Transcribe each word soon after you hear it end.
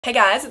Hey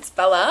guys, it's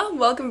Bella.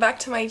 Welcome back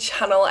to my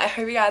channel. I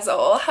hope you guys are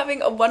all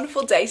having a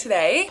wonderful day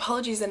today.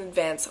 Apologies in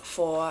advance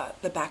for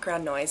the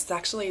background noise. It's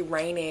actually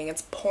raining.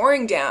 It's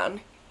pouring down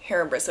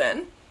here in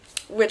Brisbane,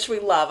 which we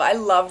love. I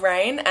love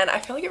rain, and I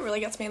feel like it really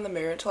gets me in the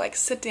mood to like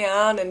sit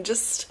down and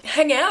just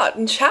hang out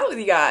and chat with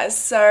you guys.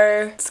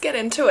 So let's get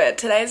into it.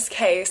 Today's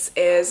case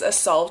is a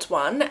solved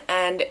one,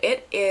 and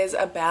it is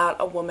about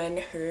a woman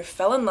who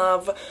fell in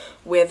love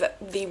with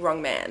the wrong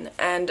man.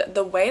 And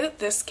the way that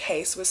this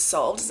case was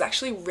solved is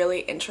actually really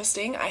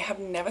interesting. I have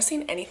never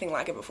seen anything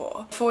like it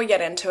before. Before we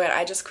get into it,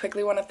 I just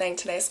quickly want to thank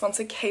today's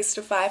sponsor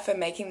Casetify for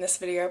making this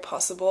video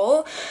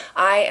possible.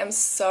 I am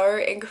so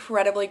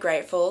incredibly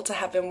grateful to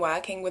have been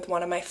working with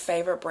one of my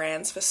favorite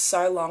brands for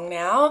so long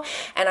now,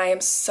 and I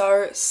am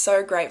so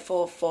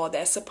grateful for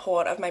their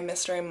support of my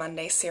Mystery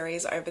Monday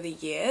series over the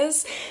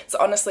years. It's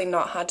honestly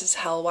not hard to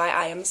tell why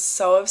I am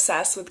so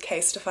obsessed with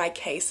Casetify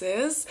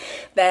cases.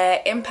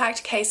 Their impact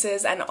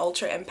cases and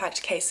ultra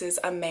impact cases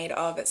are made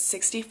of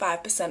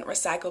 65%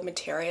 recycled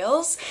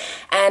materials,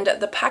 and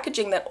the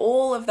packaging that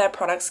all of their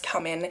products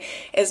come in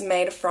is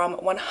made from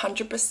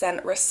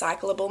 100%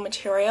 recyclable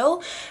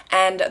material,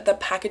 and the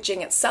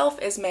packaging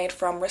itself is made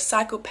from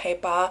recycled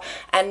paper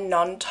and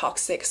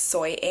non-toxic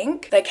soy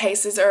ink. Their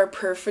cases are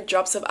approved for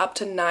drops of up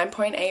to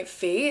 9.8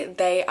 feet.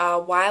 They are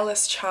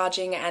wireless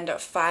charging and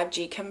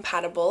 5G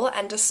compatible,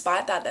 and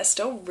despite that they're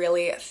still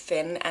really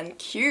thin and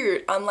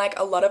cute, unlike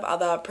a lot of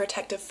other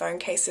protective phone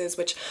cases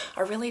which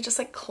are really just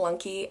like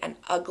clunky and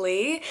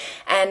ugly.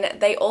 And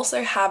they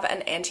also have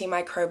an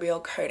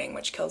antimicrobial coating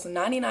which kills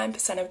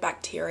 99% of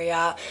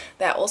bacteria.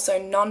 They're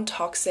also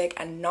non-toxic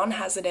and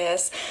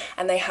non-hazardous,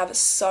 and they have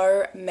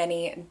so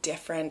many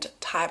different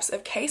types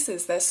of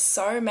cases. There's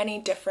so many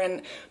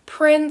different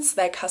prints,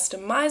 they're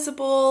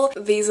customizable.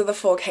 These are the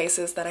 4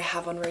 cases that I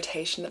have on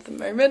rotation at the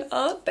moment.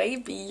 Aren't they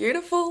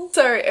beautiful?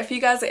 So if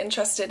you guys are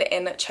interested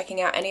in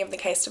checking out any of the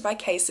Casetify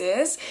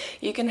cases,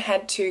 you can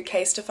head to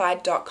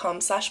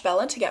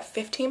casetify.com/Bella to get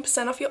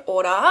 15% off your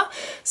order.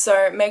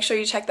 So make sure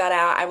you check that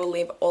out. I will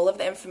leave all of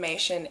the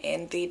information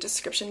in the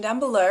description down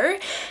below.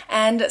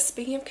 And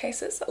speaking of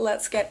cases,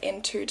 let's get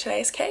into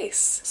today's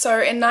case. So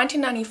in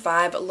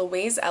 1995,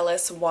 Louise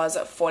Ellis was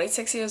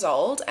 46 years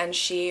old, and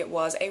she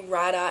was a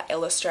writer,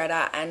 illustrator,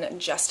 and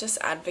justice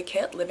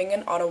advocate living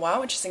in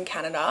Ottawa, which is in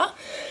Canada.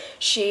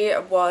 She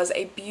was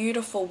a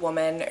beautiful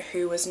woman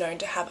who was known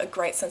to have a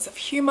great sense of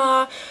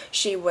humor.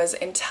 She was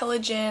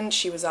intelligent,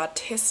 she was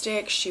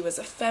artistic, she was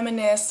a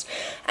feminist,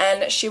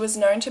 and she was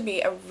known to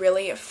be a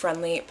really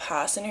friendly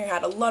person who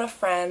had a lot of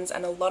friends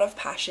and a lot of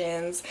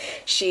passions.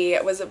 She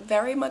was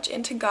very much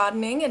into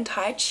gardening and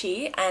Tai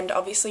Chi, and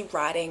obviously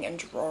writing and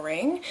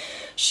drawing.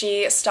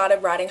 She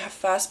started writing her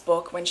first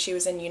book when she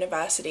was in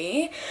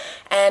university,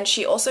 and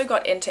she also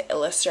got into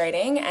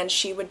illustrating, and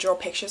she would draw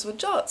pictures with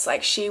dots.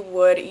 Like, she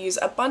would use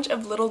a bunch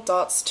of little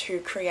dots to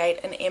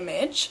create an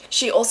image.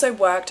 She also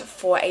worked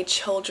for a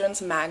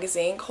children's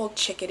magazine called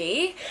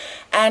Chickadee,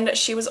 and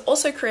she was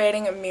also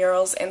creating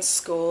murals in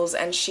schools,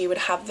 and she would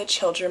have the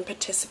children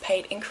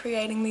participate in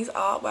creating these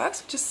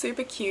artworks, which is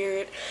super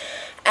cute.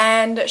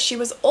 And she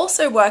was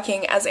also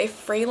working as a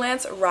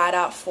freelance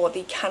writer for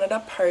the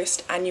Canada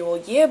Post annual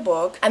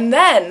yearbook. And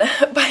then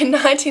by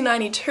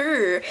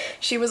 1992,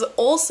 she was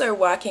also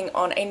working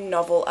on a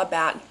novel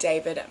about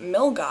David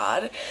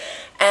Milgaard.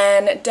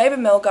 And David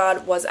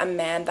Milgaard was a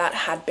man that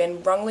had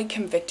been wrongly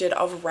convicted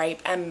of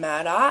rape and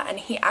murder, and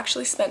he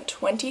actually spent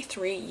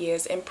 23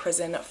 years in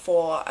prison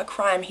for a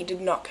crime he did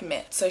not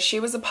commit. So she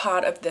was a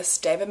part of this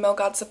David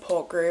Milgaard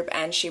support group,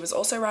 and she was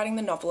also writing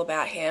the novel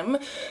about him.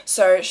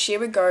 So she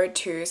would go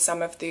to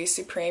some of the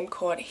Supreme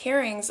Court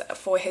hearings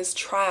for his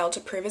trial to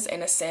prove his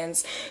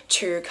innocence,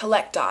 to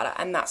collect data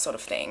and that sort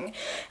of thing.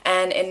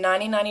 And in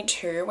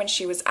 1992, when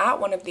she was at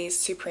one of these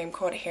Supreme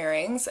Court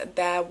hearings,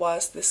 there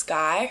was this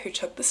guy who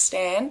took the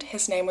stand.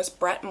 His name was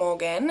Brett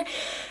Morgan,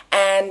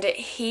 and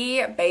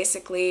he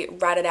basically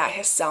ratted out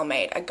his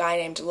cellmate, a guy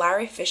named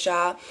Larry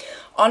Fisher,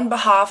 on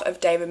behalf of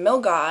David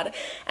Milgaard,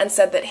 and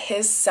said that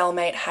his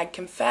cellmate had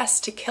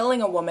confessed to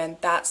killing a woman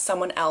that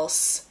someone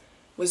else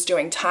was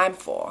doing time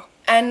for.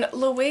 And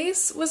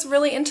Louise was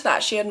really into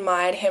that. She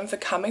admired him for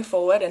coming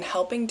forward and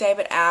helping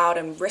David out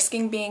and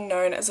risking being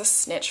known as a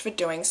snitch for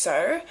doing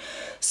so.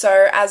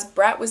 So as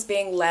Brett was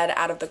being led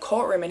out of the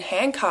courtroom in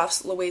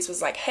handcuffs, Louise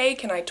was like, hey,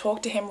 can I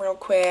talk to him real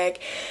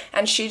quick?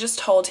 And she just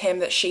told him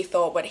that she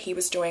thought what he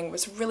was doing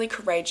was really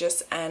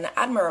courageous and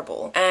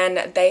admirable.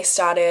 And they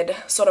started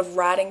sort of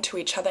writing to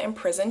each other in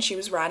prison. She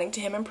was writing to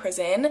him in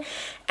prison,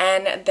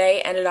 and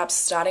they ended up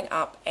starting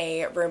up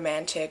a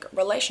romantic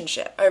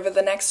relationship. Over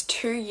the next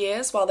 2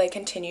 years, while they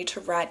continued to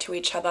write to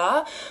each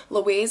other.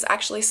 Louise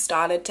actually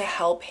started to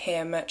help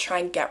him try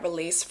and get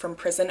released from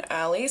prison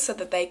early so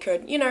that they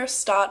could, you know,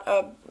 start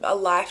a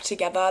life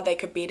together. They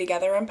could be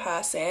together in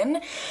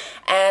person.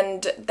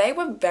 And they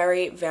were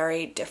very,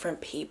 very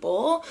different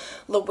people.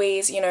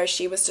 Louise, you know,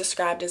 she was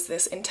described as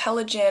this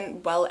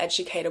intelligent,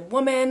 well-educated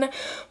woman,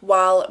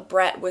 while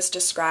Brett was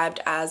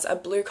described as a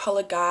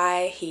blue-collar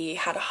guy. He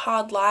had a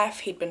hard life.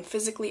 He'd been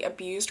physically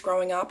abused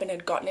growing up and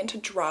had gotten into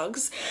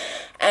drugs.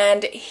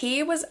 And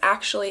he was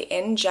actually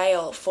in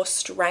jail for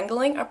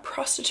strangling a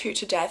prostitute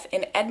to death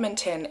in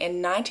Edmonton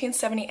in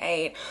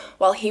 1978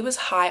 while he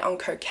was high on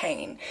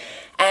cocaine.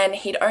 And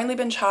he'd only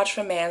been charged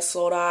for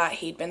manslaughter.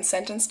 He'd been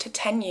sentenced to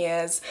 10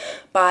 years,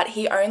 but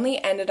he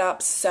only ended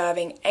up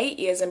serving 8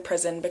 years in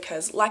prison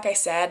because, like I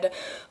said,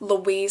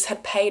 Louise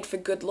had paid for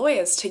good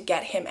lawyers to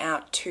get him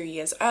out 2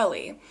 years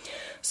early.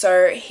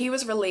 So he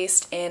was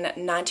released in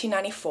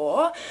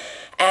 1994,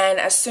 and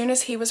as soon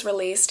as he was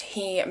released,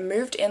 he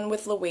moved in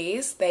with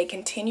Louise. They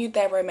continued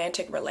their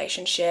romantic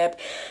relationship,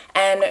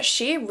 and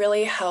she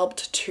really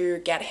helped to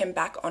get him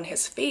back on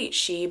his feet.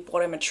 She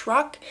bought him a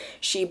truck,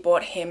 she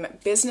bought him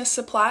business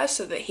supplies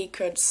so that he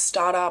could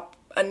start up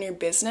a new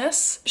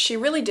business. She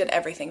really did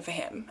everything for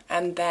him.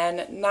 And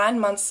then 9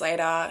 months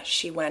later,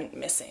 she went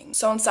missing.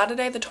 So on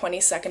Saturday, the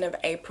 22nd of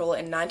April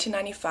in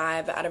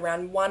 1995, at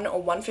around 1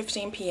 or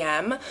 1:15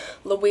 p.m.,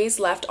 Louise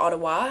left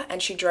Ottawa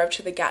and she drove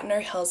to the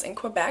Gatineau Hills in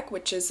Quebec,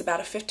 which is about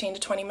a 15 to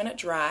 20 minute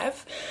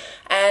drive.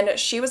 And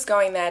she was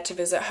going there to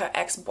visit her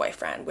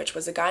ex-boyfriend, which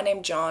was a guy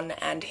named John,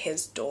 and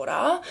his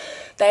daughter.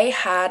 They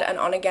had an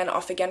on-again,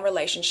 off-again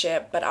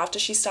relationship, but after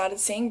she started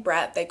seeing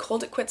Brett, they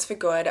called it quits for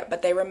good,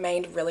 but they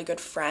remained really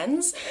good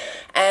friends.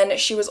 And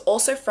she was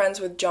also friends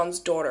with John's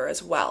daughter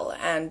as well.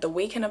 And the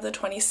weekend of the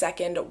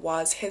 22nd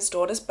was his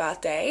daughter's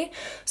birthday.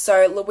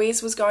 So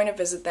Louise was going to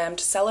visit them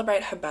to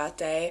celebrate her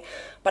birthday,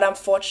 but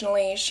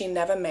unfortunately she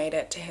never made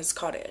it to his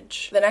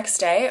cottage. The next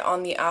day,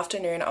 on the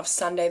afternoon of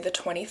Sunday the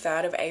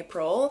 23rd of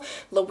April,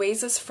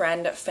 Louise's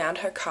friend found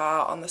her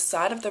car on the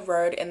side of the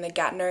road in the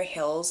Gatineau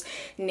Hills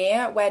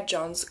near where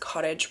John's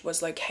cottage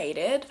was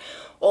located.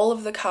 All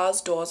of the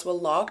car's doors were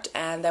locked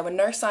and there were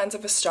no signs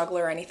of a struggle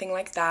or anything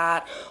like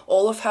that.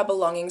 All of her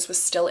belongings were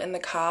still in the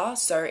car.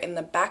 So in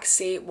the back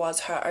seat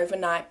was her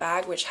overnight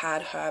bag, which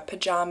had her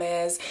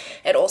pajamas.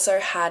 It also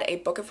had a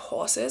book of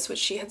horses, which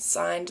she had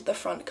signed the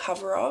front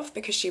cover of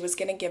because she was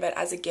going to give it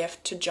as a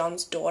gift to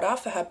John's daughter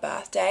for her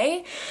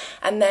birthday.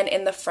 And then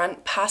in the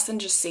front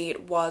passenger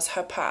seat was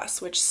her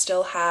purse, which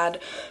still had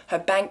her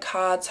bank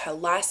cards, her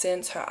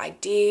license, her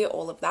ID,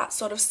 all of that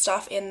sort of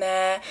stuff in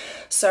there.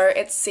 So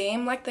it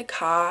seemed like the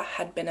car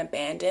had been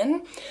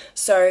abandoned.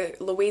 So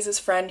Louise's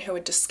friend who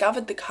had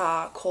discovered the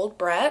car called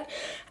Brett,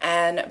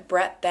 and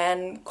Brett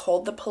then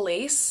called the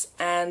police,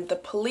 and the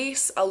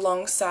police,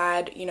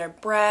 alongside, you know,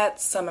 Brett,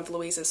 some of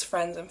Louise's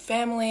friends and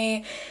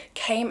family,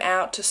 came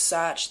out to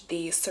search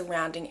the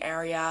surrounding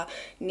area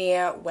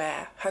near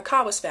where her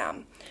car was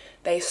found.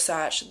 They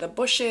searched the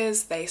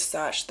bushes, they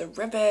searched the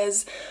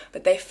rivers,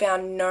 but they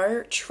found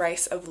no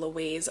trace of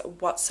Louise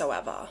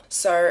whatsoever.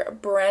 So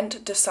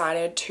Brent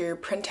decided to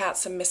print out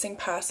some missing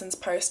persons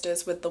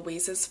posters with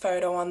Louise's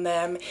photo on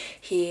them.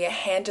 He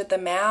handed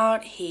them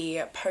out,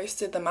 he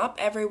posted them up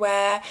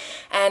everywhere,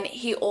 and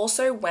he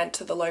also went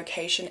to the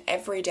location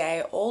every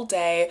day, all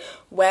day,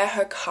 where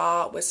her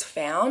car was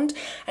found,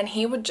 and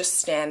he would just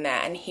stand there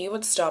and he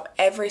would stop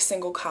every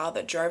single car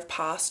that drove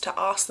past to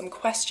ask them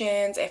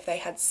questions if they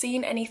had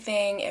seen anything,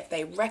 if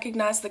they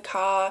recognized the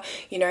car.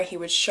 You know, he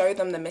would show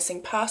them the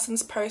missing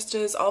persons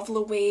posters of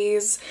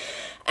Louise.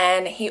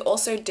 And he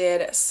also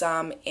did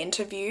some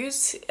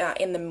interviews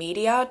in the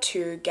media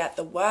to get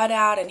the word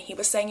out, and he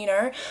was saying, you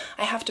know,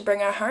 I have to bring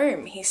her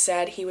home. He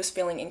said he was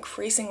feeling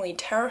increasingly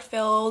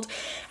terror-filled,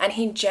 and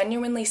he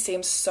genuinely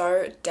seemed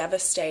so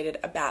devastated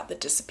about the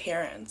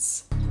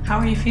disappearance. How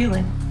are you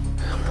feeling?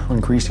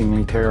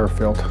 Increasingly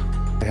terror-filled.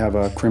 I have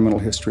a criminal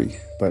history,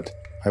 but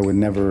I would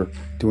never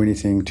do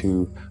anything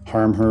to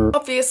harm her.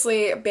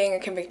 Obviously, being a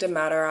convicted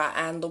murderer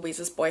and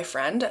Louise's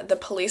boyfriend, the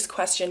police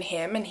questioned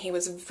him and he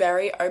was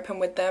very open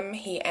with them.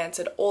 He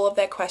answered all of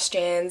their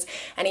questions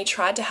and he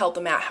tried to help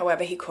them out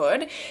however he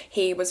could.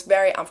 He was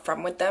very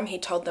upfront with them. He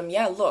told them,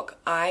 yeah, look,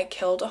 I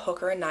killed a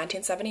hooker in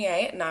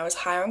 1978 and I was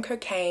high on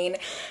cocaine,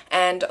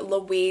 and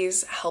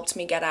Louise helped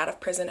me get out of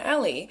prison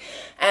early.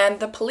 And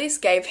the police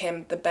gave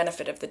him the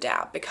benefit of the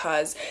doubt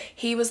because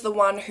he was the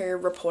one who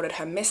reported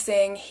her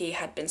missing. He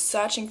had been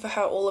searching for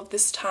her all of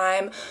this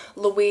time.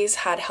 Louise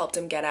had helped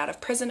him get out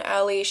of prison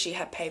early. She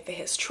had paid for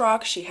his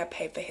truck. She had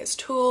paid for his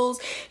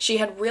tools. She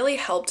had really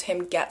helped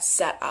him get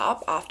set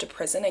up after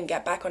prison and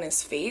get back on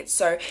his feet.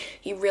 So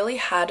he really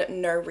had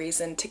no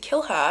reason to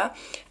kill her.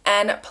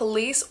 And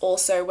police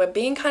also were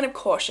being kind of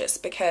cautious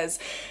because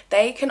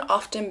they can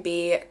often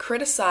be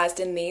criticized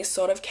in these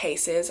sort of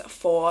cases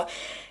for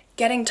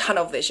getting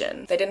tunnel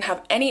vision. They didn't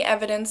have any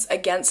evidence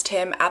against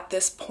him at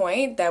this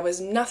point. There was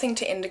nothing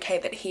to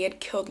indicate that he had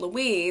killed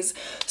Louise,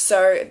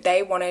 so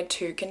they wanted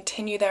to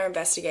continue their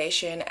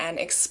investigation and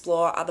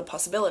explore other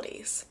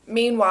possibilities.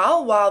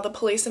 Meanwhile, while the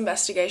police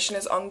investigation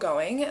is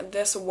ongoing,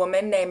 this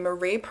woman named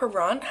Marie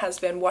Perront has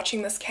been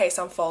watching this case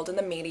unfold in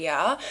the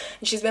media,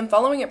 and she's been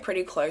following it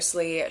pretty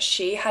closely.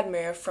 She had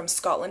moved from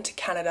Scotland to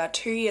Canada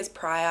 2 years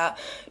prior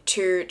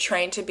to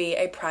train to be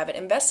a private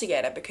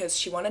investigator because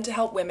she wanted to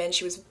help women.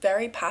 She was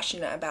very passionate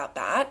about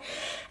that.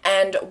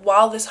 And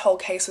while this whole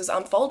case was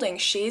unfolding,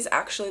 she's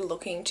actually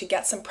looking to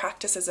get some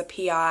practice as a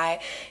PI,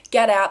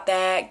 get out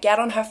there, get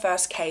on her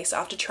first case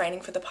after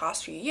training for the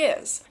past few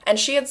years. And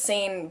she had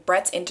seen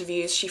Brett's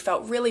interviews. She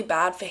felt really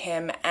bad for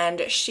him,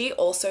 and she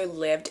also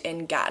lived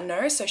in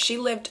Gatineau, so she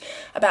lived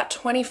about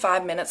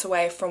 25 minutes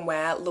away from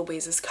where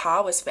Louise's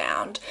car was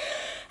found.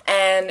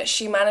 And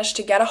she managed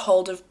to get a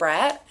hold of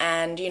Brett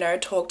and,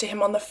 talk to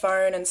him on the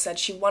phone and said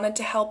she wanted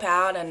to help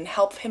out and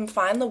help him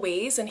find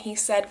Louise. And he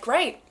said,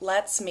 great,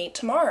 let's meet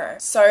tomorrow.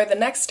 So the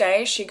next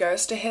day she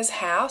goes to his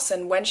house,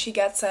 and when she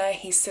gets there,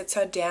 he sits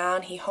her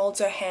down, he holds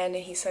her hand,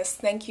 and he says,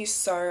 thank you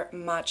so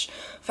much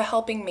for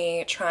helping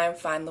me try and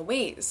find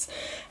Louise.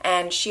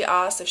 And she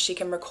asks if she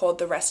can record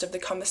the rest of the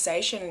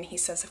conversation, and he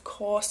says, of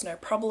course, no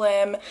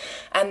problem.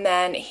 And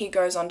then he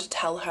goes on to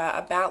tell her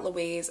about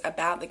Louise,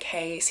 about the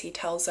case. He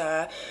tells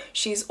her,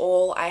 she's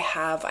all I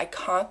have. I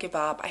can't give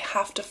up. I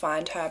have to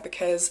find her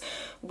because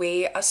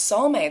we are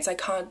soulmates. I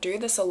can't do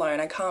this alone.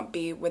 I can't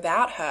be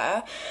without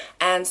her.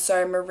 And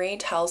so Marie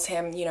tells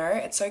him,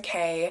 it's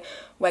okay.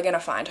 We're going to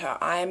find her.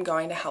 I am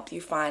going to help you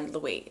find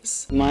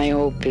Louise. My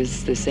hope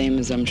is the same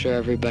as I'm sure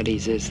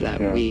everybody's, is that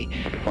we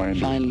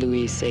find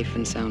Louise safe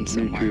and sound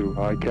somewhere. Me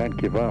too. I can't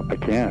give up. I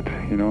can't.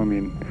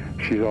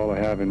 She's all I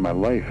have in my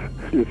life.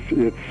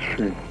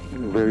 It's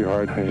very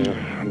hard.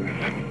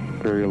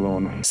 Very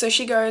alone. So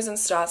she goes and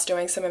starts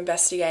doing some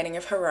investigating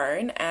of her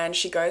own, and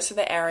she goes to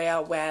the area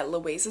where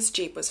Louise's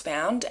Jeep was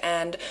found,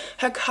 and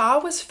her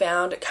car was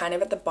found kind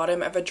of at the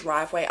bottom of a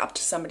driveway up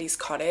to somebody's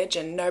cottage,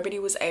 and nobody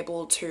was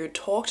able to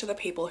talk to the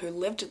people who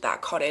lived at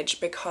that cottage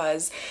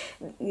because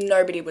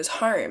nobody was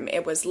home.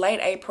 It was late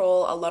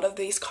April. A lot of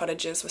these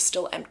cottages were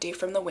still empty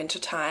from the winter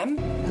time.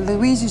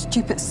 Louise's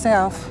Jeep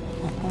itself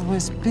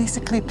was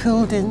basically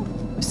pulled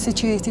in,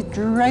 situated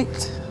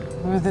right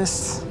where the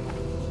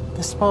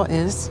spot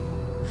is.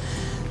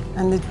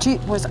 And the Jeep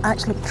was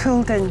actually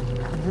pulled in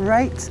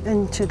right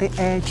into the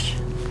edge,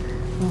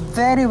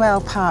 very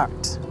well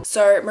parked.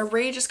 So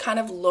Marie just kind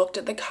of looked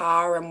at the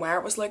car and where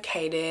it was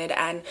located,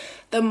 and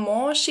the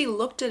more she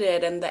looked at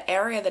it and the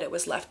area that it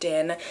was left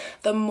in,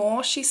 the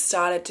more she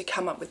started to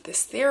come up with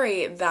this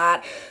theory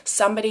that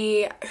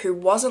somebody who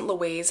wasn't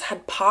Louise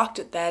had parked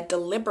it there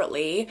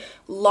deliberately,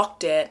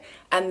 locked it,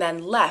 and then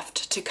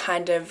left to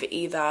kind of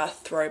either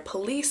throw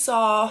police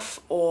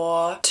off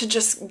or to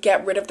just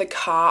get rid of the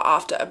car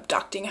after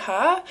abducting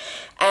her.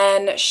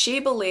 And she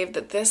believed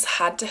that this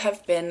had to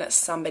have been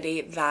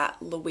somebody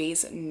that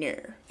Louise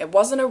knew. It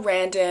wasn't a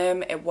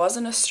random, it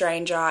wasn't a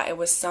stranger, it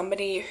was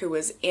somebody who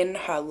was in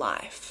her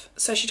life.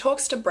 So she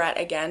talks to Brett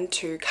again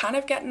to kind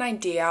of get an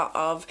idea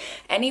of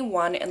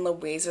anyone in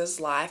Louise's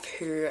life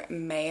who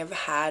may have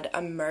had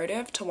a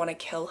motive to want to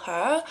kill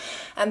her.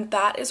 And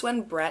that is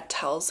when Brett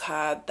tells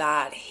her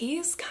that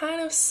he's kind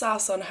of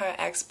sus on her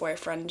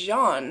ex-boyfriend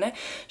John.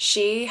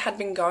 She had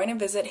been going to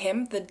visit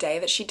him the day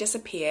that she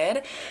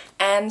disappeared,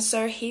 and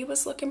so he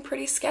was looking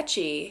pretty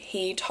sketchy.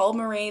 He told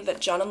Marie that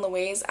John and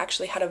Louise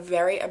actually had a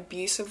very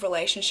abusive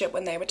relationship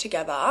when they were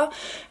together,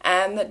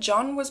 and that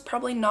John was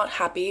probably not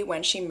happy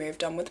when she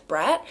moved on with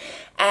Brett,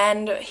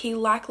 and he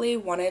likely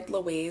wanted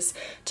Louise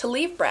to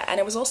leave Brett. And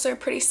it was also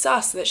pretty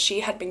sus that she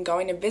had been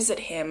going to visit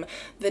him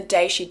the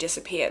day she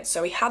disappeared.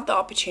 So he had the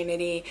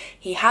opportunity,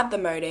 he had the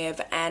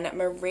motive, and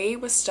Marie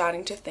was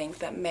starting to think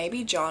that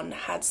maybe John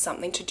had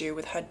something to do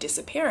with her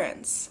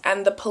disappearance.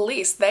 And the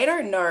police, they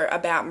don't know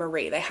about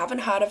Marie. They haven't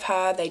heard of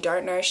her. They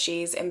don't know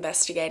she's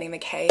investigating the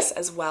case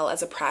as well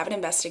as a private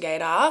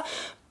investigator.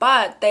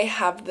 But they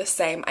have the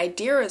same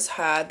idea as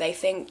her. They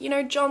think,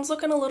 John's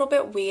looking a little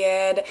bit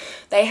weird.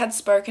 They had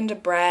spoken to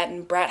Brett,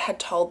 and Brett had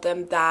told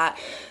them that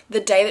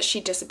the day that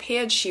she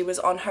disappeared, she was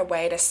on her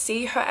way to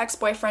see her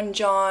ex-boyfriend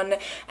John,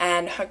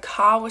 and her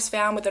car was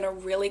found within a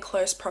really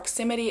close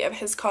proximity of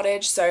his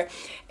cottage. So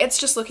it's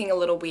just looking a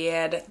little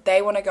weird.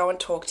 They want to go and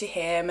talk to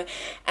him,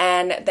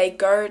 and they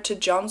go to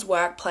John's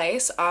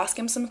workplace, ask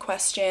him some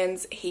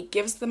questions. He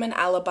gives them an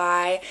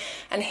alibi,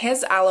 and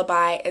his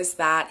alibi is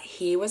that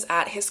he was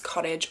at his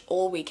cottage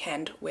all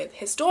weekend with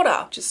his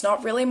daughter. Just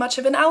not really much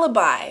of an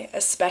alibi,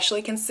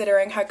 especially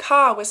considering her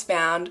car was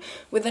found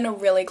within a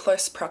really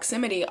close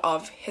proximity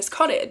of his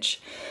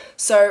cottage.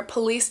 So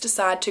police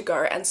decide to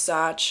go and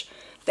search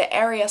the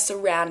area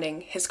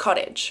surrounding his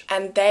cottage,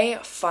 and they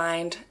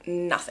find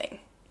nothing.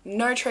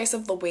 No trace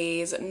of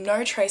Louise,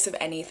 no trace of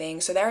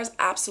anything. So there is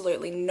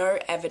absolutely no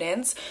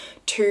evidence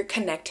to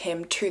connect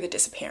him to the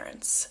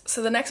disappearance.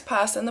 So the next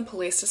person the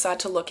police decide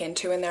to look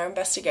into in their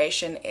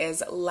investigation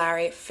is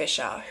Larry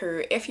Fisher,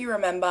 who, if you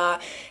remember,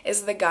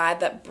 is the guy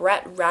that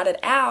Brett ratted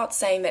out,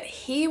 saying that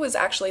he was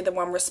actually the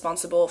one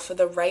responsible for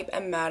the rape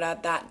and murder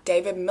that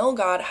David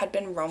Milgaard had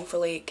been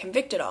wrongfully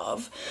convicted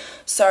of.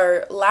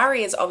 So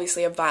Larry is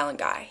obviously a violent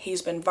guy.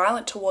 He's been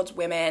violent towards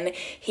women.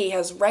 He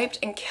has raped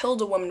and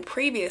killed a woman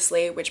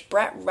previously, which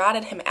Brett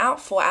ratted him out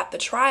for at the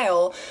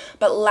trial,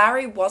 but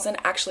Larry wasn't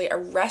actually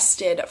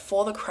arrested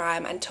for the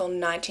crime until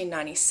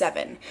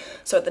 1997.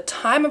 So at the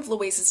time of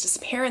Louise's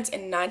disappearance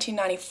in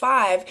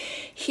 1995,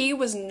 he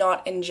was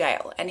not in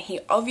jail, and he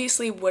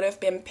obviously would have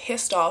been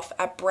pissed off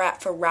at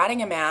Brett for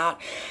ratting him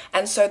out.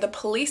 And so the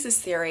police's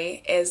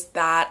theory is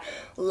that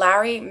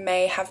Larry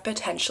may have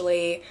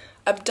potentially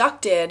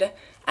abducted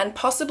and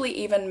possibly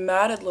even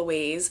murdered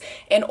Louise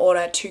in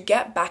order to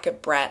get back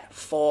at Brett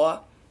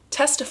for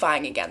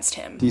testifying against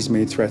him. He's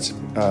made threats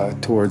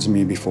towards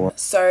me before.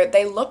 So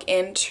they look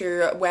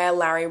into where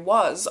Larry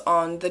was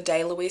on the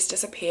day Louise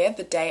disappeared,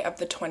 the day of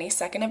the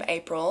 22nd of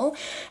April,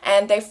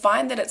 and they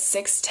find that at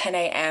 6:10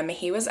 a.m.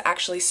 he was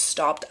actually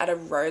stopped at a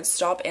road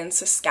stop in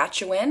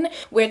Saskatchewan,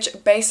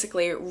 which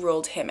basically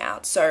ruled him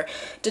out. So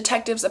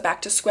detectives are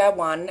back to square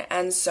one,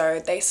 and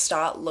so they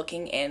start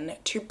looking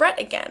into Brett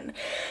again.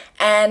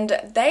 And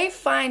they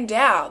find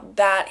out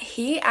that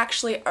he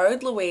actually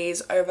owed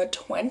Louise over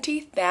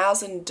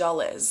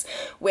 $20,000,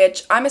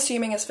 which I'm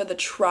assuming is for the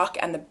truck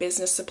and the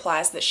business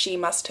supplies that she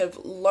must have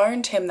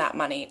loaned him that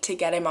money to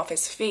get him off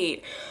his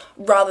feet,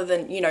 rather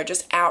than, you know,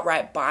 just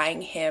outright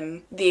buying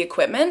him the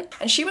equipment.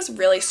 And she was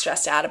really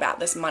stressed out about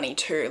this money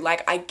too.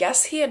 Like, I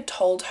guess he had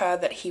told her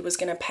that he was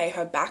going to pay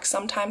her back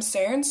sometime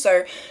soon.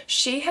 So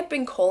she had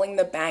been calling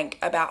the bank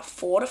about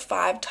 4 to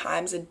 5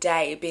 times a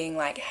day, being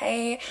like,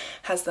 hey,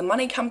 has the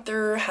money come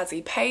through? Has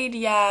he paid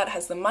yet?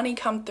 Has the money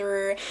come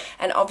through?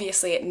 And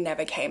obviously it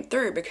never came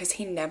through because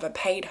he never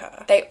paid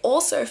her. They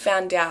also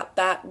found out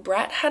that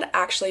Brett had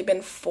actually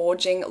been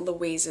forging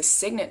Louise's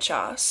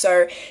signature.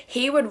 So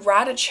he would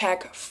write a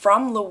check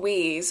from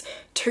Louise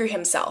to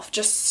himself,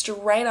 just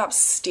straight up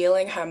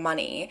stealing her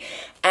money.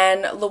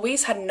 And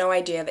Louise had no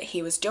idea that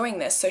he was doing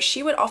this. So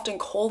she would often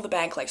call the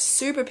bank like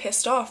super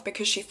pissed off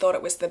because she thought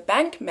it was the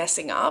bank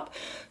messing up.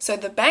 So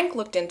the bank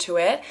looked into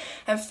it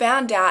and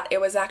found out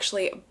it was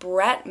actually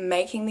Brett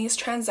making these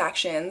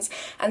transactions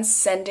and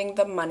sending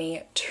the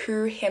money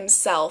to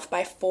himself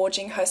by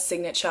forging her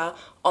signature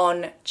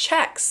on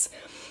checks.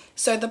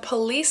 So the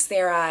police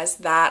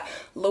theorized that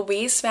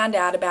Louise found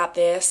out about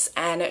this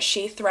and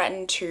she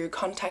threatened to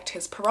contact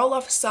his parole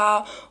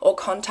officer or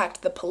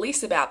contact the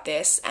police about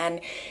this,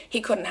 and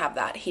he couldn't have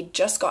that. He'd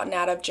just gotten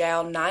out of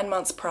jail 9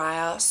 months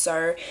prior,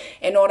 so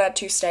in order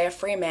to stay a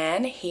free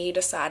man, he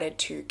decided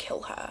to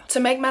kill her.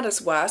 To make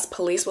matters worse,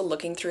 police were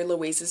looking through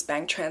Louise's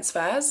bank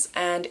transfers,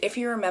 and if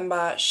you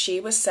remember, she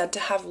was said to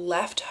have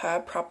left her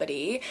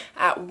property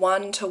at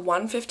 1 to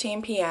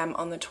 1:15 p.m.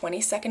 on the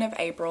 22nd of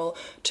April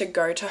to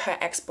go to her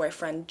ex-boyfriend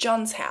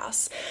John's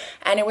house.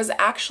 And it was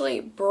actually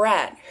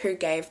Brett who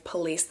gave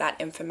police that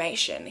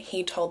information.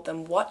 He told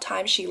them what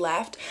time she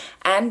left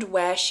and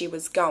where she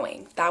was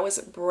going. That was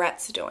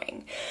Brett's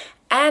doing.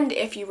 And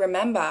if you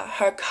remember,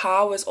 her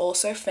car was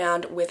also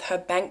found with her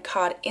bank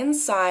card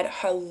inside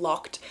her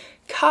locked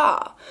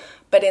car.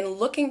 But in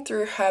looking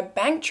through her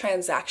bank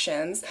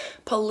transactions,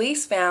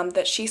 police found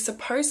that she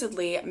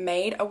supposedly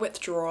made a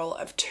withdrawal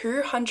of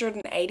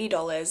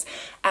 $280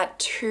 at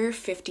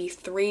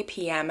 2:53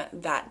 p.m.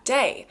 that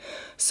day.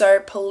 So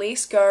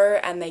police go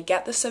and they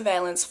get the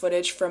surveillance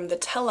footage from the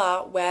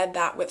teller where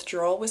that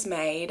withdrawal was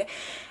made,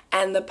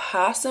 and the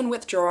person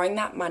withdrawing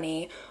that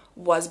money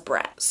was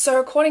Brett.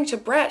 So according to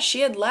Brett, she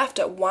had left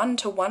at 1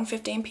 to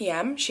 1:15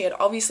 p.m. She had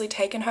obviously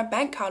taken her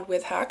bank card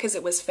with her because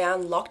it was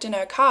found locked in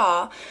her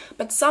car,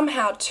 but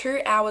somehow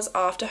 2 hours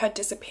after her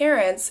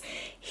disappearance,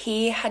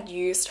 he had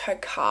used her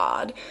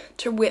card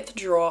to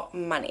withdraw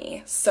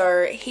money.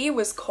 So he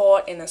was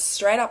caught in a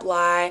straight up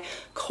lie,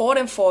 caught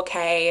in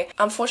 4K.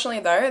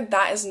 Unfortunately though,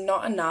 that is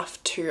not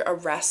enough to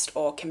arrest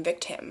or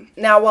convict him.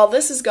 Now, while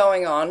this is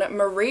going on,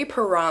 Marie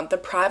Perrant, the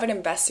private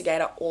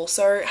investigator,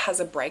 also has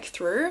a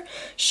breakthrough.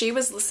 She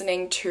was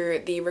listening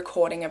to the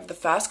recording of the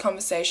first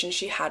conversation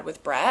she had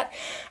with Brett,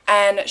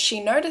 and she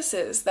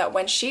notices that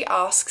when she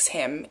asks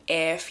him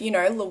if, you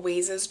know,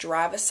 Louise's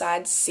driver's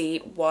side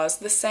seat was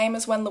the same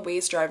as when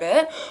Louise drove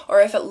it,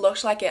 or if it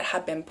looked like it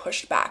had been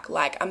pushed back,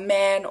 like a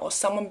man or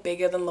someone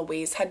bigger than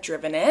Louise had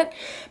driven it,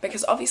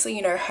 because obviously,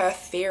 you know, her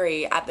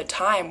theory at the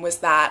time was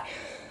that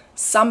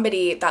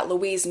somebody that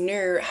Louise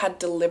knew had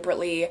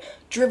deliberately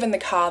driven the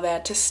car there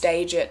to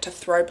stage it to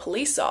throw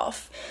police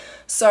off.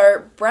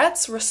 So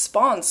Brett's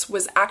response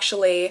was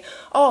actually,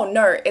 oh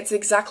no, it's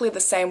exactly the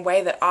same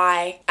way that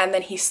and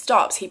then he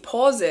stops, he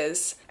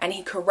pauses, and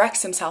he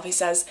corrects himself. He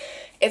says,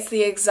 it's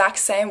the exact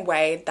same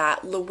way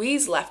that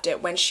Louise left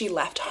it when she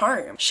left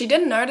home. She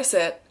didn't notice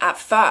it at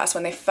first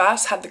when they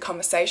first had the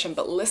conversation,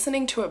 but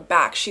listening to it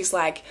back, she's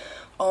like,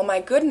 oh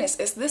my goodness,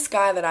 is this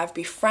guy that I've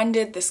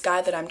befriended, this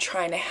guy that I'm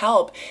trying to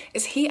help,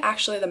 is he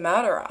actually the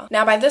murderer?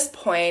 Now by this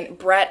point,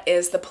 Brett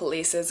is the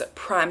police's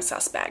prime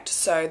suspect.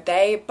 So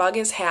they bug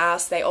his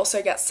house. They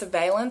also get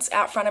surveillance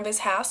out front of his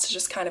house to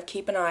just kind of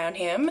keep an eye on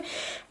him.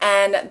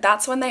 And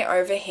that's when they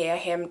overhear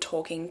him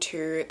talking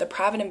to the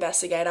private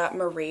investigator,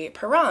 Marie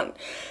Perron.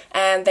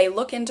 And they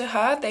look into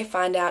her. They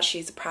find out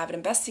she's a private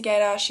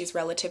investigator. She's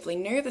relatively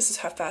new. This is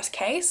her first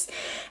case.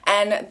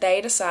 And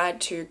they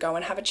decide to go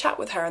and have a chat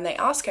with her. And they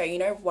ask her, you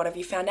know, what have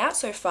you found out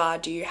so far?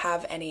 Do you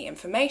have any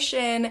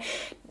information?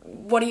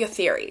 What are your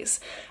theories?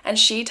 And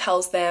she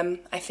tells them,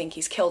 I think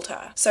he's killed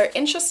her. So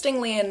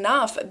interestingly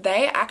enough,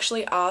 they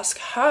actually ask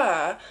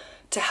her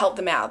to help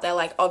them out. They're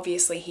like,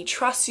 obviously he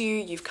trusts you,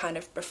 you've kind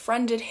of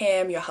befriended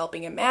him, you're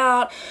helping him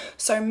out,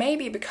 so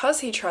maybe because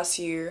he trusts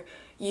you,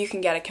 you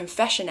can get a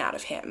confession out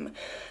of him.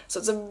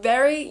 So it's a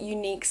very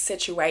unique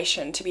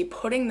situation to be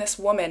putting this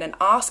woman and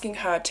asking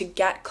her to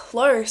get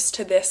close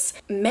to this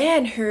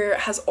man who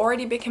has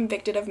already been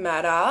convicted of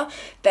murder.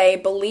 They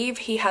believe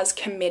he has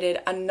committed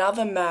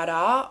another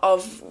murder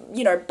of,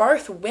 you know,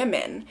 both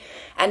women,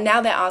 and now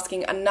they're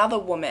asking another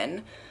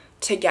woman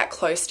to get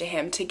close to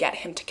him, to get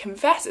him to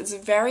confess. It's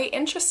very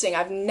interesting.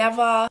 I've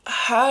never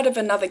heard of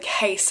another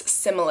case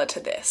similar to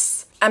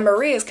this. And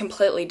Marie is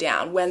completely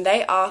down. When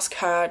they ask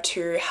her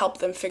to help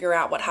them figure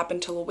out what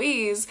happened to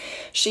Louise,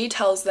 she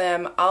tells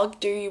them, I'll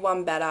do you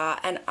one better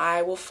and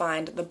I will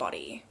find the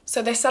body.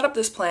 So they set up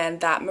this plan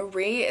that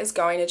Marie is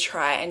going to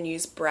try and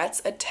use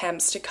Brett's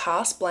attempts to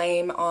cast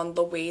blame on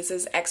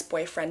Louise's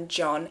ex-boyfriend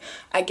John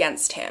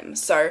against him.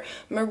 So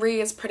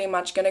Marie is pretty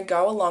much going to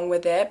go along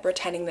with it,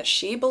 pretending that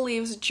she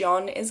believes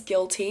John is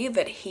guilty,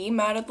 that he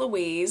murdered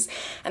Louise,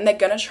 and they're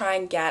going to try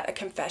and get a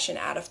confession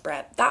out of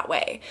Brett that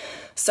way.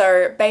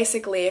 So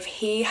basically, if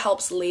he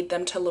helps lead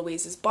them to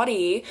Louise's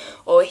body,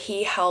 or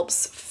he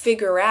helps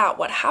figure out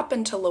what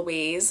happened to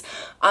Louise,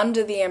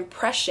 under the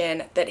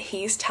impression that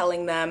he's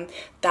telling them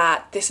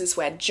that this is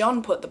where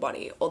John put the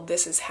body, or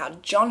this is how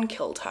John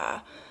killed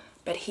her,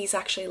 but he's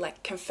actually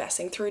like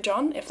confessing through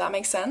John, if that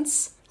makes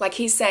sense. Like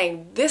he's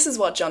saying this is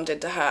what John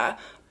did to her,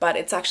 but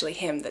it's actually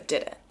him that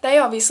did it. They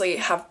obviously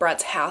have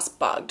Brett's house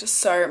bugged,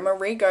 so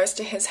Marie goes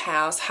to his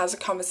house, has a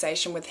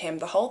conversation with him,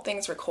 the whole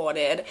thing's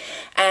recorded,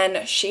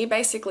 and she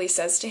basically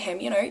says to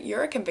him, you know,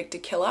 you're a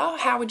convicted killer,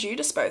 how would you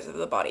dispose of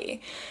the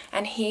body?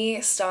 And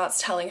he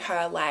starts telling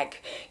her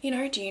like, you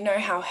know, do you know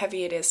how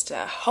heavy it is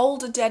to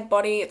hold a dead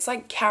body? It's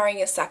like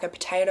carrying a sack of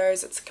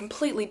potatoes, it's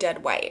completely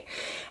dead weight.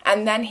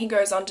 And then he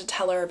goes on to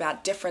tell her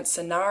about different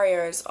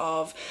scenarios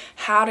of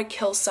how to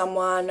kill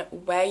someone,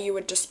 where you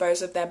would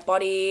dispose of their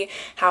body,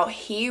 how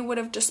he would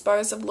have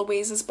disposed of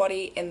Louise's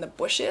body in the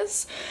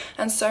bushes.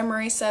 And so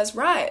Marie says,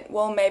 right,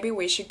 well maybe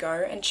we should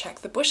go and check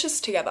the bushes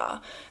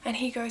together. And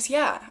he goes,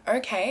 yeah,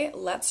 okay,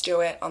 let's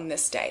do it on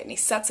this date. And he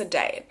sets a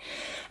date.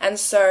 And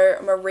so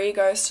Marie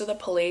goes to the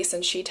police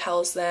and she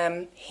tells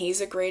them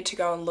he's agreed to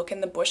go and look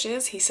in the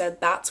bushes. He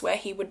said that's where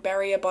he would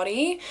bury a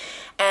body,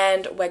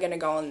 and we're going to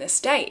go on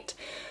this date.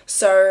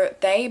 So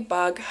they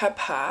bug her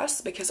purse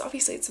because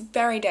obviously it's a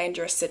very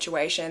dangerous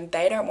situation.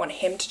 They don't want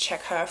him to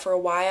check her for a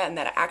wire and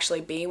that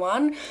actually be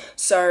one.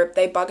 So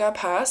they bug her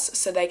purse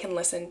so they can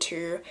listen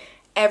to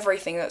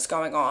everything that's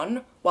going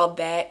on while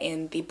they're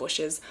in the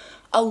bushes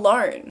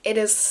alone. It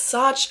is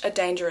such a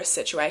dangerous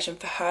situation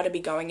for her to be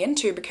going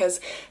into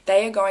because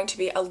they are going to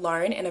be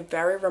alone in a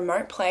very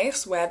remote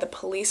place where the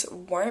police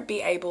won't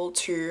be able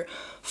to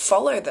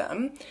follow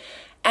them.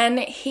 And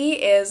he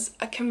is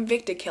a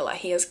convicted killer.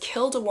 He has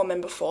killed a woman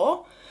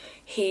before.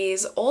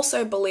 He's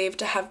also believed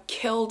to have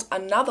killed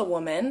another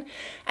woman.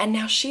 And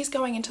now she's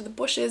going into the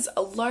bushes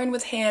alone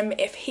with him.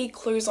 If he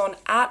clues on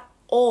at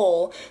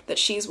all that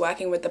she's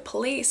working with the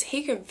police,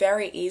 he could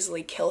very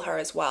easily kill her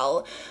as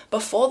well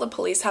before the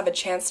police have a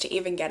chance to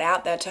even get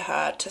out there to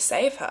her to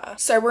save her.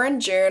 So we're in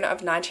June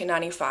of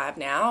 1995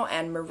 now,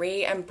 and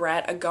Marie and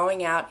Brett are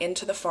going out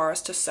into the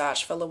forest to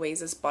search for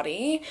Louise's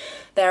body.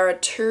 There are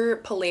 2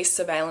 police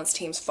surveillance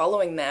teams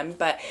following them,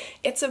 but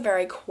it's a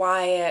very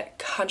quiet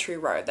country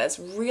road. There's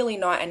really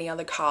not any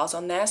other cars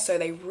on there, so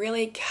they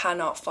really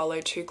cannot follow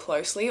too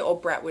closely or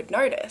Brett would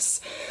notice.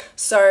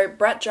 So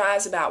Brett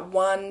drives about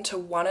 1 to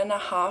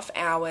 1.5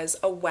 hours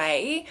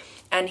away,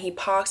 and he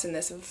parks in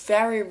this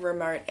very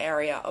remote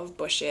area of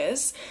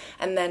bushes,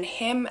 and then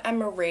him and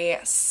Marie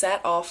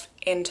set off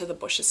into the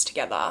bushes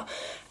together.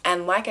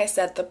 And like I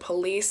said, the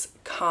police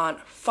can't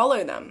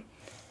follow them.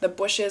 The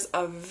bushes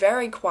are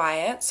very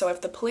quiet, so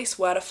if the police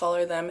were to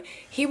follow them,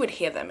 he would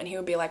hear them and he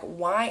would be like,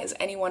 why is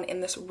anyone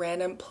in this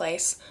random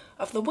place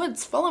of the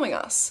woods following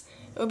us?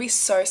 It would be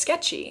so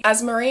sketchy.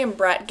 As Marie and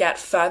Brett get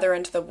further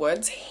into the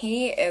woods,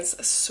 he is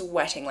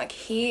sweating. Like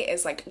he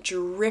is like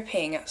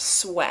dripping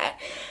sweat.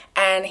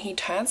 And he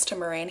turns to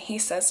Marie and he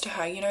says to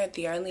her, you know,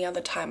 the only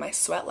other time I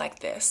sweat like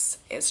this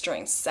is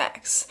during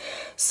sex.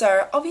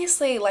 So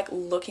obviously, like,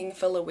 looking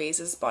for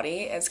Louise's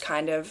body is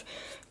kind of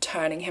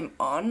turning him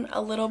on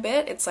a little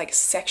bit. It's like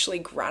sexually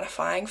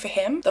gratifying for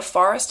him. The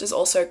forest is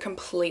also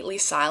completely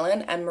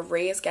silent and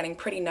Marie is getting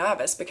pretty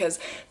nervous because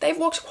they've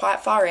walked quite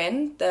far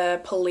in. The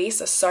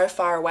police are so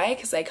far away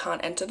because they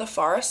can't enter the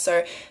forest. So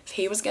if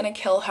he was going to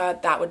kill her,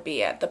 that would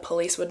be it. The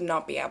police would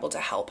not be able to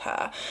help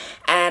her.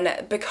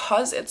 And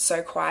because it's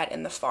so quiet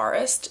in the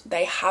forest,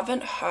 they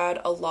haven't heard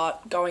a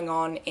lot going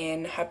on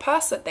in her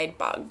purse that they'd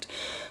bugged.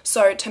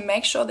 So to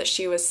make sure that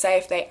she was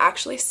safe, they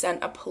actually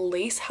sent a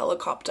police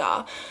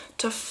helicopter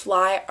to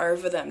fly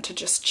over them to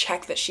just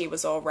check that she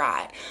was all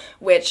right,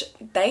 which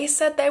they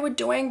said they were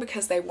doing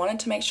because they wanted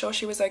to make sure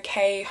she was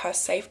okay. Her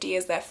safety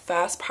is their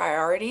first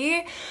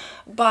priority.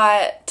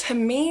 But to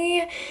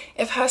me,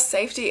 if her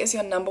safety is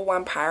your number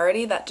one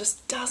priority, that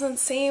just doesn't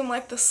seem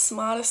like the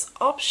smartest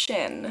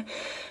option.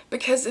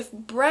 Because if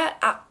Brett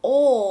at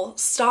all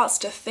starts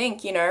to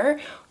think, you know,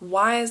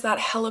 why is that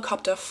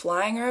helicopter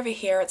flying over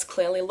here? It's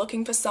clearly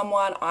looking for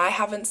someone. I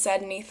haven't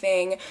said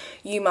anything.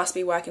 You must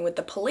be working with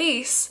the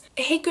police.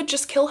 He could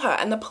just kill her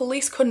and the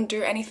police couldn't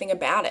do anything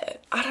about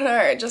it. I don't know,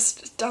 it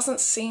just doesn't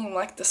seem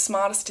like the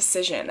smartest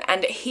decision.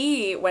 And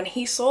when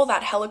he saw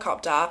that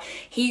helicopter,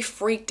 he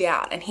freaked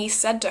out and he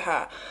said to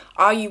her,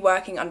 are you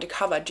working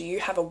undercover? Do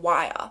you have a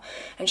wire?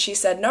 And she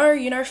said, no,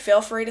 you know,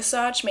 feel free to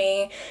search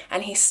me.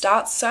 And he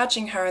starts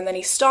searching her and then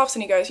he stops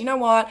and he goes, you know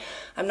what?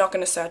 I'm not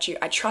going to search you.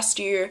 I trust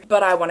you,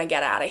 but I want to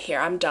get out of here.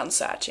 I'm done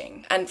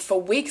searching. And for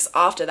weeks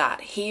after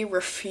that, he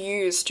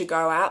refused to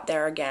go out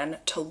there again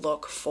to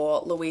look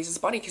for Louise's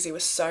body because he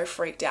was so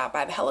freaked out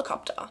by the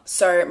helicopter.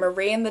 So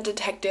Marie and the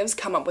detectives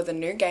come up with a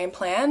new game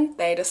plan.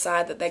 They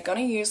decide that they're going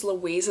to use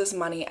Louise's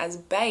money as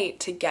bait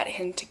to get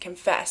him to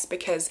confess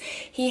because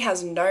he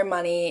has no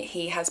money.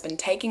 He has been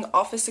taking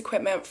office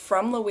equipment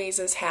from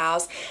Louise's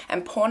house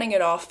and pawning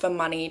it off for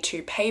money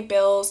to pay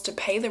bills, to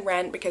pay the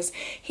rent, because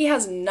he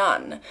has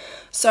none.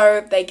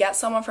 So they get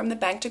someone from the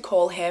bank to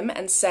call him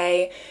and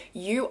say,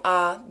 you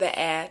are the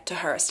heir to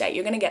her estate.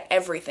 You're going to get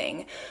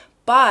everything,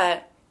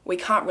 but we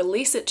can't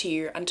release it to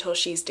you until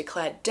she's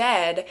declared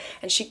dead,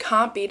 and she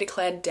can't be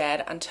declared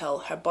dead until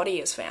her body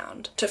is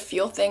found. To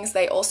fuel things,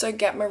 they also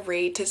get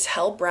Marie to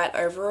tell Brett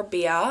over a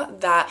beer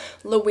that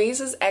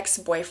Louise's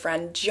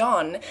ex-boyfriend,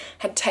 John,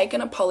 had taken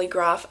a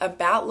polygraph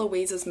about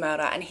Louise's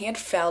murder and he had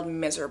failed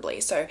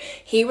miserably. So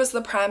he was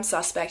the prime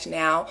suspect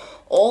now.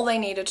 All they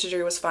needed to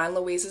do was find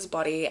Louise's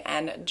body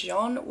and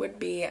John would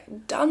be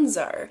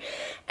donezo.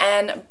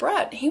 And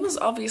Brett, he was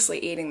obviously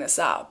eating this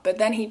up, but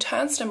then he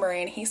turns to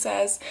Marie and he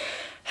says,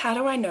 how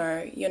do I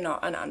know you're not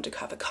an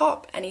undercover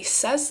cop? And he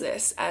says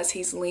this as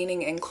he's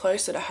leaning in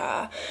closer to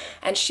her.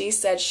 And she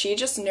said she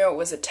just knew it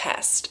was a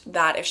test,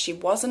 that if she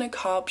wasn't a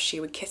cop, she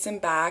would kiss him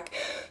back.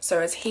 So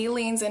as he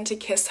leans in to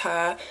kiss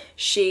her,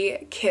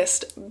 she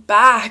kissed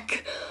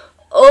back.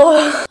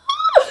 Oh,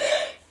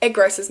 it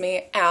grosses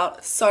me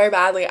out so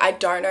badly. I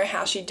don't know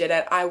how she did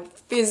it. I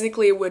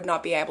physically would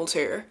not be able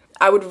to.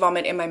 I would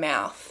vomit in my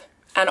mouth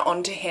and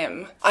onto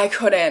him. I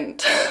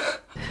couldn't.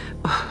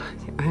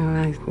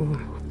 I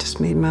just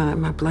made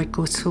my blood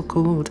go so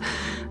cold.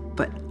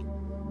 But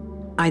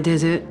I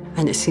did it,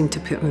 and it seemed to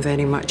put him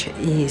very much at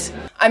ease.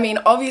 I mean,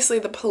 obviously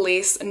the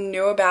police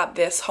knew about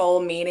this whole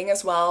meeting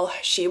as well.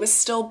 She was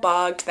still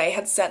bugged. They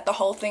had set the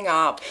whole thing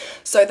up.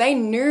 So they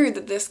knew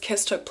that this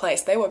kiss took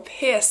place. They were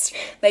pissed.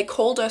 They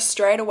called her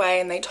straight away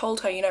and they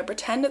told her, you know,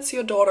 pretend it's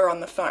your daughter on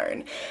the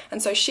phone.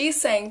 And so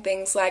she's saying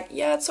things like,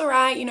 yeah, it's all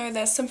right. You know,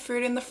 there's some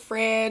food in the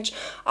fridge.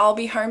 I'll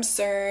be home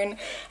soon.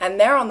 And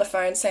they're on the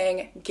phone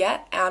saying,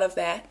 get out of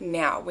there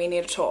now. We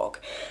need to talk.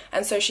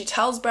 And so she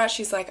tells Brett,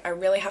 she's like, I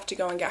really have to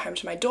go and get home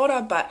to my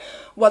daughter, but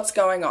what's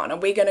going on? Are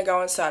we going to go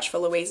and search for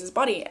Louise's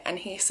body? And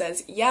he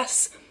says,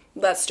 yes,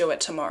 let's do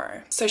it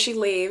tomorrow. So she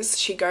leaves,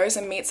 she goes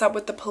and meets up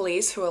with the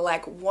police, who are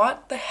like,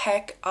 what the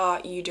heck are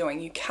you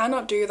doing? You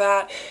cannot do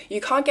that. You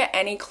can't get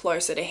any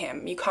closer to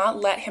him. You can't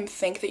let him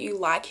think that you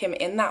like him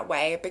in that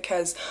way,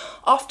 because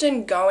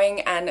often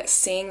going and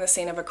seeing the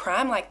scene of a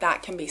crime like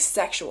that can be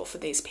sexual for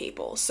these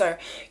people. So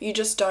you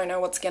just don't know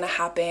what's going to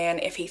happen.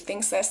 If he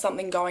thinks there's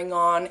something going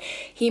on,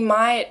 he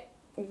might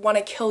want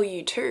to kill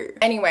you too.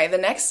 Anyway, the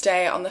next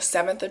day on the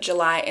 7th of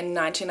July in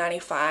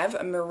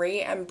 1995,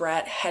 Marie and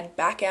Brett head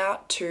back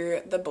out to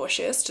the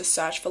bushes to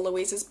search for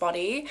Louise's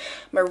body.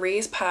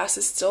 Marie's purse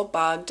is still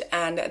bugged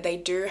and they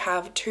do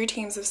have 2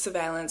 teams of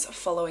surveillance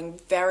following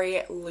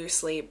very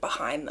loosely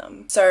behind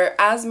them. So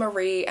as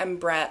Marie and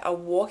Brett are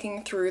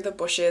walking through the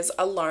bushes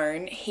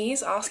alone,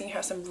 he's asking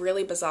her some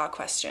really bizarre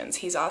questions.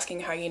 He's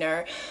asking her, you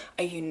know,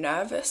 are you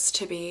nervous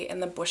to be in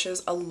the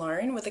bushes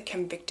alone with a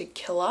convicted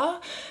killer?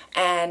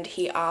 And he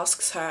he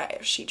asks her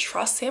if she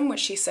trusts him, which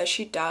she says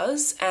she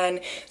does,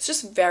 and it's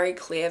just very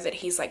clear that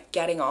he's like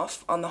getting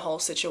off on the whole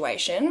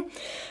situation.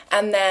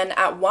 And then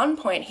at one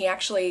point he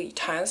actually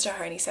turns to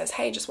her and he says,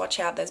 "Hey, just watch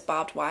out, there's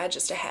barbed wire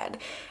just ahead."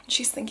 And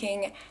she's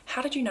thinking,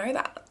 how did you know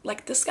that?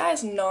 Like, this guy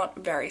is not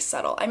very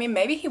subtle. I mean,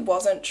 maybe he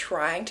wasn't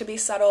trying to be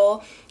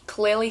subtle.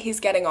 Clearly he's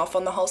getting off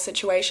on the whole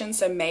situation,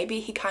 so maybe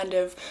he kind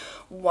of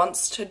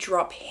wants to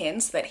drop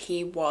hints that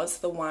he was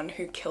the one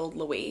who killed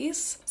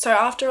Louise. So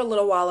after a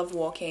little while of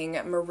walking,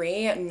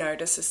 Marie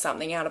notices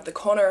something out of the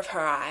corner of her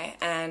eye,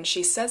 and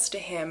she says to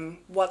him,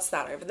 "What's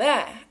that over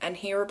there?" And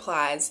he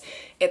replies,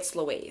 "It's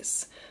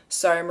Louise."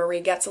 So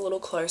Marie gets a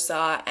little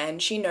closer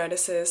and she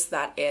notices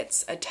that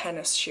it's a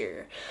tennis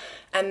shoe.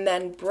 And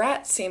then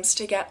Brett seems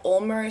to get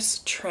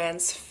almost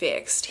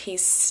transfixed.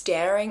 He's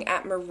staring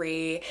at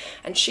Marie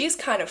and she's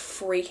kind of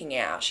freaking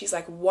out. She's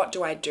like, what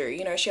do I do?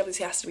 You know, she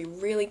obviously has to be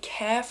really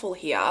careful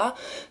here.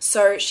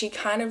 So she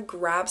kind of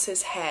grabs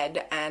his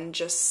head and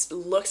just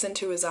looks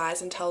into his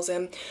eyes and tells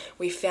him,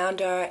 "We found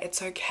her.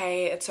 It's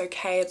okay. It's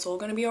okay. It's all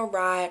going to be all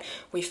right.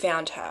 We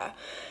found her."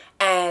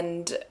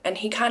 And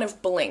he kind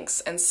of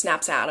blinks and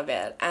snaps out of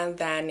it, and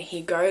then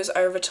he goes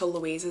over to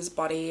Louise's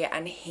body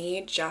and he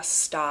just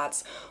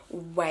starts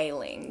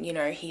wailing. You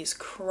know, he's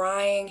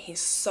crying, he's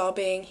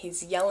sobbing,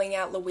 he's yelling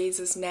out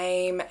Louise's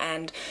name,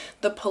 and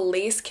the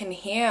police can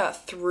hear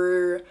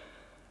through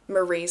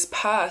Marie's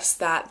purse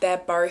that they're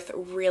both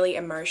really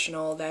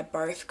emotional, they're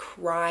both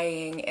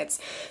crying. It's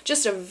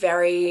just a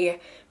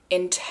very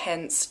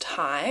intense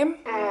time.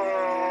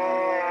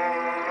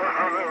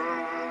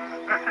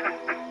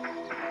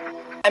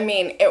 I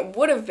mean, it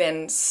would have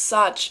been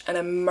such an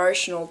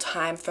emotional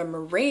time for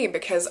Marie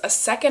because a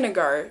second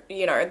ago,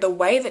 you know, the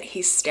way that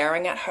he's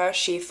staring at her,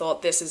 she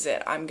thought, this is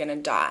it, I'm gonna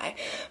die.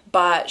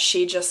 But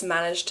she just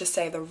managed to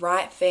say the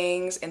right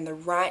things in the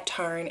right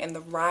tone, in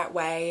the right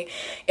way.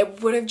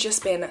 It would have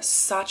just been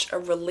such a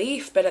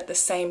relief, but at the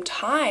same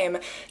time,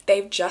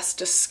 they've just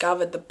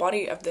discovered the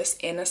body of this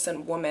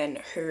innocent woman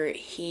who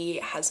he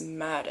has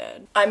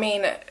murdered. I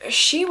mean,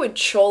 she would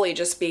surely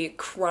just be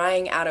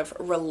crying out of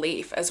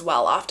relief as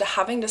well after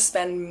having to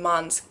spend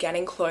months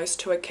getting close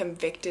to a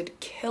convicted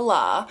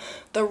killer.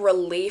 The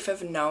relief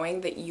of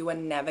knowing that you are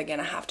never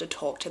gonna have to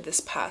talk to this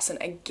person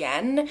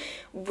again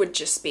would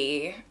just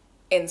be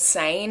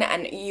insane.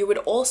 And you would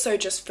also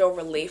just feel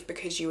relief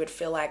because you would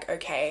feel like,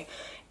 okay,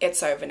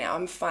 it's over now,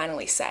 I'm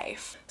finally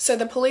safe. So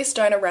the police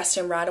don't arrest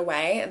him right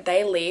away.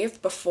 They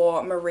leave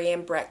before Marie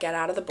and Brett get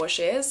out of the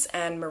bushes,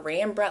 and Marie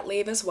and Brett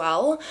leave as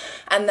well.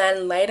 And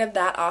then later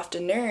that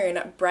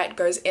afternoon, Brett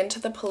goes into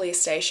the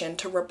police station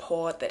to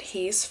report that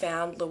he's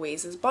found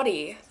Louise's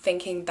body,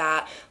 thinking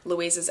that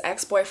Louise's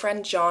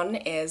ex-boyfriend John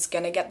is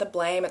gonna get the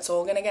blame, it's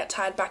all gonna get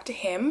tied back to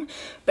him,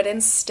 but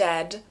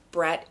instead,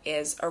 Brett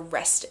is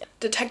arrested.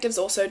 Detectives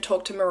also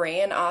talk to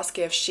Marie and ask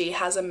if she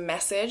has a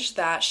message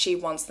that she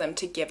wants them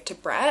to give to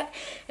Brett,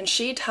 and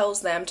she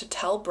tells them to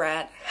tell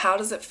Brett how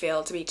does it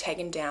feel to be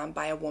taken down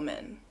by a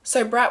woman.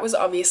 So Brett was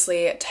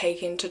obviously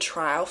taken to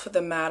trial for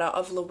the murder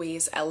of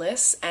Louise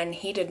Ellis, and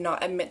he did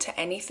not admit to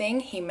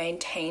anything. He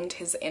maintained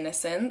his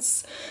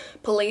innocence.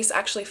 Police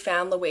actually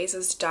found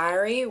Louise's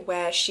diary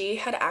where she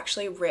had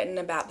actually written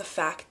about the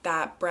fact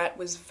that Brett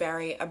was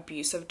very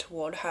abusive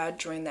toward her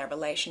during their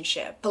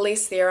relationship.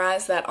 Police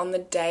theorized that on the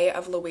day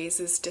of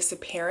Louise's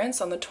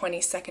disappearance on the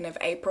 22nd of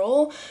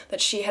April,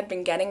 that she had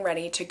been getting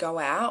ready to go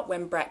out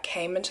when Brett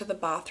came into the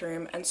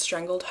bathroom and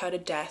strangled her to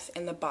death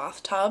in the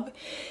bathtub.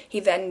 He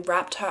then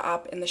wrapped her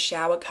up in the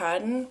shower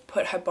curtain,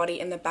 put her body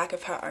in the back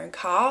of her own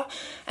car,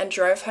 and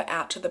drove her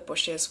out to the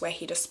bushes where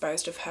he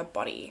disposed of her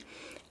body.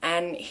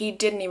 And he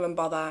didn't even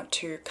bother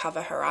to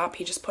cover her up.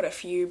 He just put a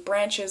few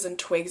branches and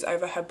twigs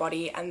over her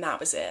body, and that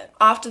was it.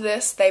 After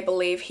this, they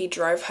believe he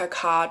drove her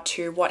car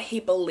to what he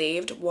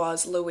believed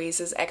was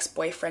Louise's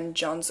ex-boyfriend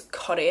John's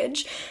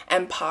cottage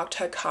and parked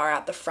her car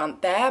out the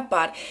front there,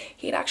 but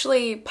he'd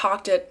actually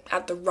parked it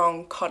at the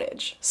wrong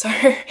cottage. So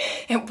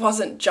it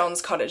wasn't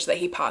John's cottage that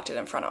he parked it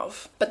in front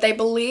of. But they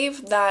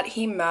believe that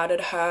he murdered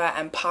her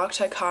and parked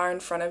her car in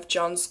front of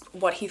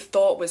what he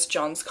thought was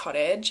John's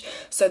cottage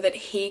so that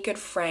he could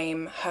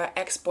frame her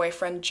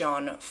ex-boyfriend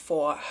John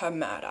for her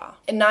murder.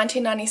 In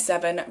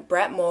 1997,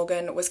 Brett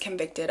Morgan was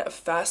convicted of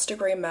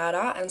first-degree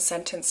murder and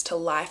sentenced to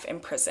life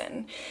in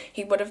prison.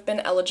 He would have been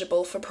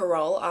eligible for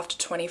parole after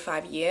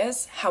 25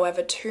 years.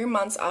 However, 2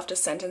 months after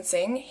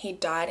sentencing, he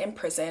died in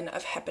prison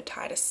of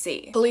hepatitis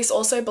C. Police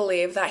also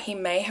believe that he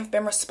may have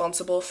been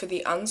responsible for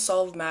the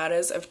unsolved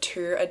murders of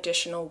 2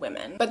 additional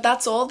women. But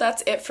that's all.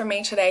 That's it for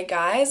me today,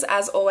 guys.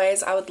 As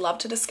always, I would love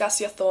to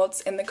discuss your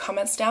thoughts in the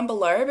comments down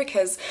below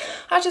because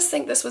I just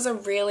think this was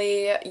a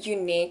really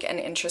unique and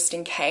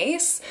interesting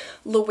case.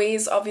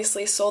 Louise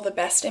obviously saw the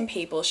best in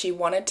people. She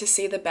wanted to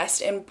see the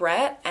best in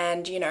Brett,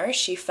 and you know,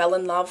 she fell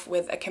in love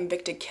with a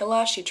convicted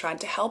killer. She tried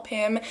to help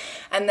him,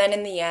 and then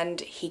in the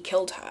end he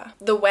killed her.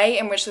 The way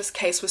in which this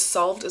case was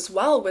solved as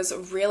well was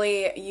really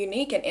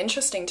unique and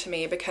interesting to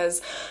me,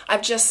 because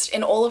I've just,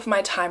 in all of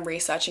my time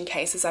researching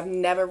cases, I've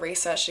never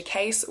researched a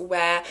case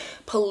where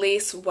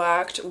police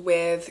worked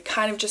with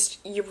kind of just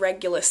your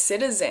regular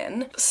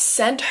citizen,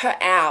 sent her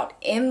out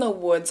in the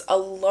woods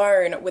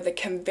alone with a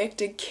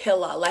convicted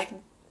killer. Like,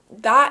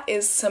 that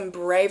is some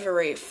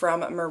bravery from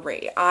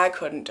Marie. I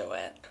couldn't do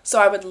it. So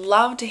I would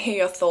love to hear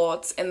your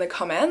thoughts in the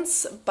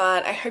comments,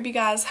 but I hope you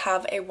guys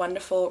have a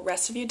wonderful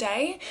rest of your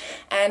day,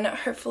 and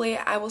hopefully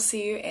I will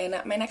see you in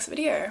my next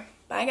video.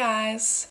 Bye guys.